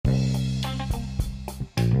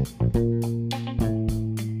Hey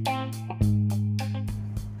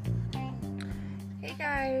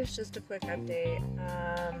guys, just a quick update.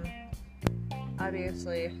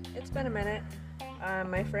 Obviously, it's been a minute.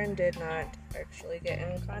 My friend did not actually get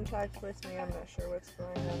in contact with me. I'm not sure what's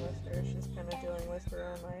going on with her. She's kind of dealing with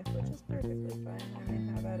her own life, which is perfectly fine. I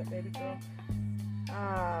mean, have at it, baby girl.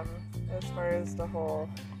 As far as the whole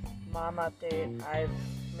mom update, I've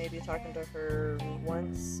maybe talking to her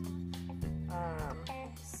once.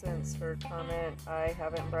 Since her comment, I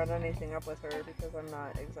haven't brought anything up with her because I'm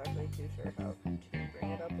not exactly too sure how to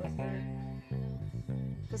bring it up with her.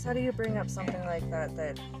 Because how do you bring up something like that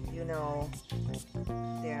you know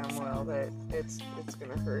damn well that it's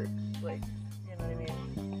gonna hurt, like, you know what I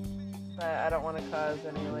mean? But I don't want to cause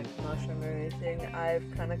any like commotion or anything. I've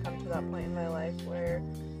kind of come to that point in my life where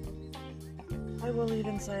I will leave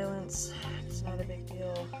in silence. It's not a big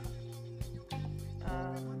deal.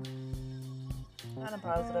 Kind of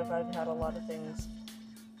positive. I've had a lot of things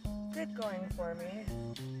good going for me,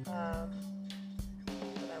 but I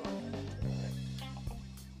won't get into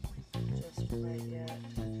it just right yet.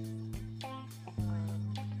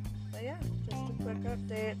 But yeah, just a quick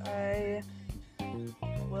update. I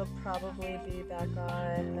will probably be back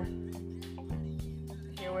on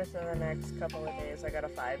here within the next couple of days. I got a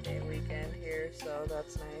 5-day weekend here, so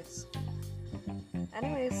that's nice.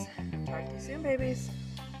 Anyways, talk to you soon, babies.